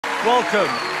welcome.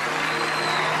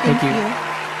 Thank you.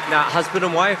 Now, husband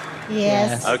and wife?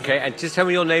 Yes. Okay, and just tell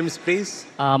me your names, please.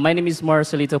 My name is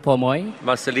Marcelito Pomoy.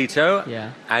 Marcelito.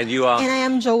 Yeah. And you are? And I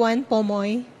am Joanne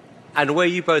Pomoy. And where are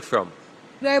you both from?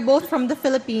 We are both from the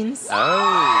Philippines.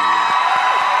 Oh.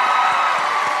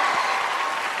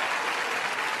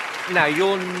 Now,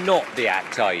 you're not the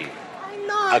act, are you? I'm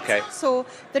not. Okay. So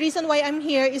the reason why I'm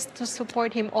here is to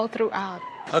support him all throughout.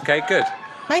 Okay, good.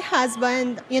 My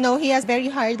husband, you know, he has very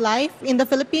hard life in the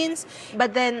Philippines,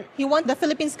 but then he won the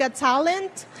Philippines Got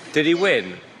Talent. Did he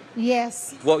win?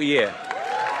 Yes. What year?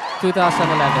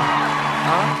 2011.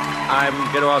 I'm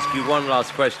going to ask you one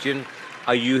last question.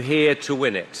 Are you here to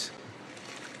win it?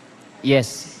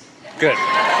 Yes. Good.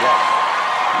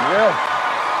 Yeah.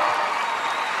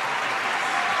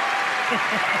 All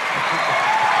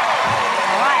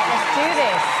right, let's do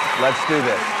this. Let's do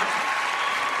this.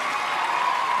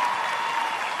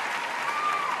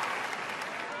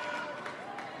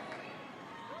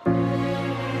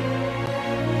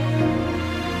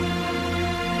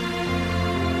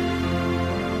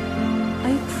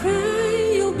 I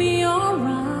pray you'll be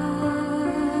alright.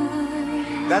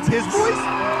 That's his voice?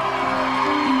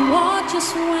 And watch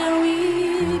us where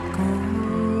we go.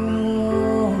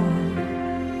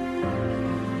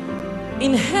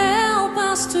 And help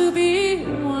us to be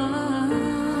wise.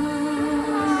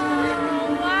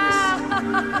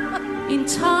 In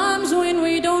times when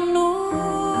we don't know.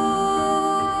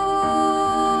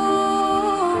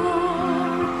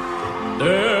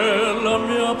 Let this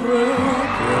be our prayer.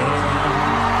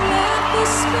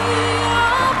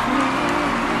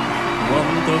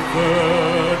 Want the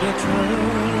further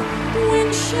trail when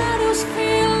shadows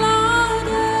fill our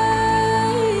day.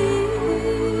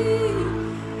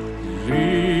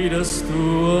 Lead us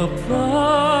to a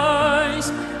place,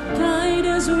 guide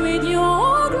us with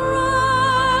your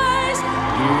grace.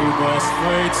 Give us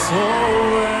faith so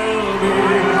we'll be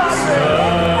saved.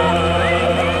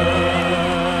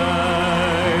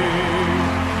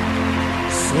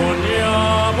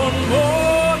 Sogniamo un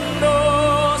mondo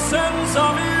senza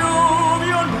violenza,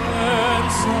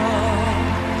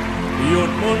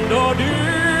 un mondo di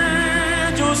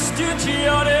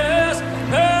giustizia e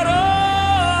speranza.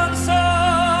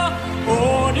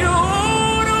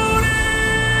 Ognuno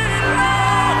unirà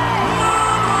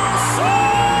mano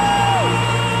sola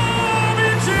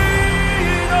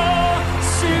vicino,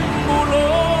 simbolo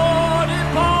di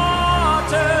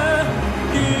pace,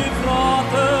 di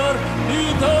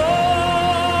fraternità.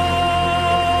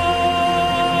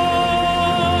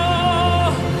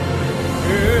 E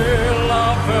la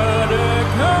fede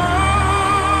che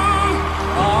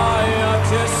hai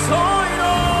accesso in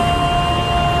noi.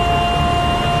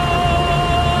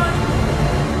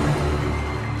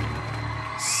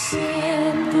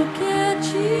 Sento che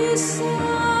ci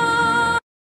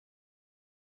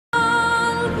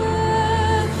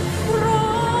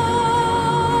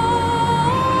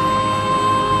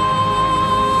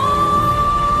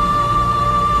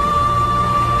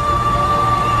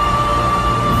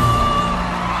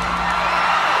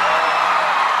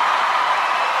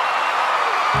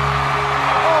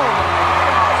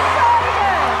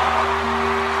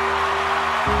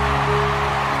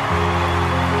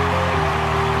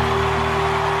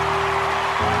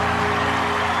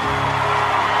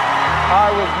I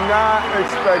was not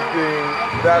expecting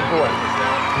that voice.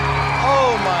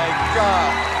 Oh my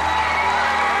God.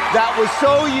 That was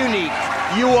so unique.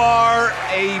 You are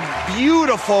a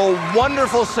beautiful,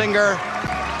 wonderful singer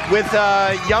with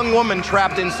a young woman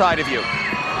trapped inside of you.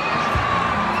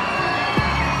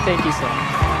 Thank you, sir.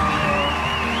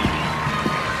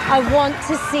 I want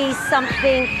to see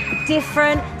something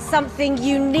different, something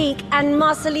unique. And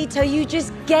Marcelito, you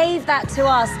just gave that to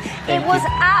us. Thank It was you.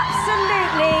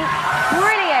 absolutely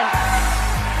brilliant.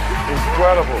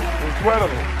 Incredible,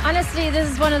 incredible. Honestly, this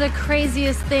is one of the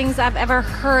craziest things I've ever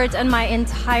heard in my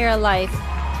entire life.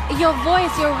 Your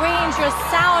voice, your range, your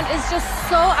sound is just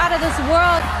so out of this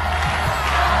world.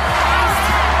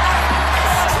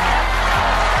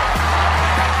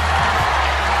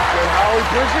 Can Howie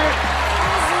push it?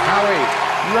 Howie,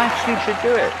 you actually should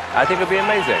do it. I think it'll be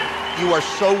amazing. You are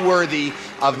so worthy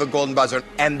of the Golden Buzzer.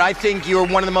 And I think you're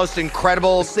one of the most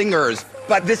incredible singers.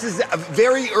 But this is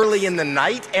very early in the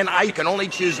night, and I can only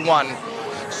choose one.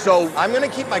 So I'm going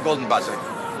to keep my Golden Buzzer.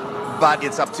 But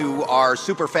it's up to our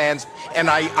super fans, and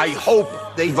I hope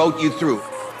they vote you through.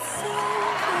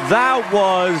 That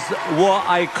was what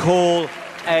I call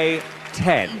a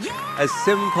 10. As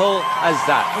simple as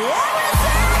that.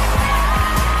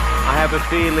 I have a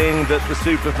feeling that the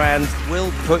superfans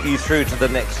will put you through to the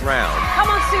next round. Come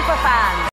on, superfans.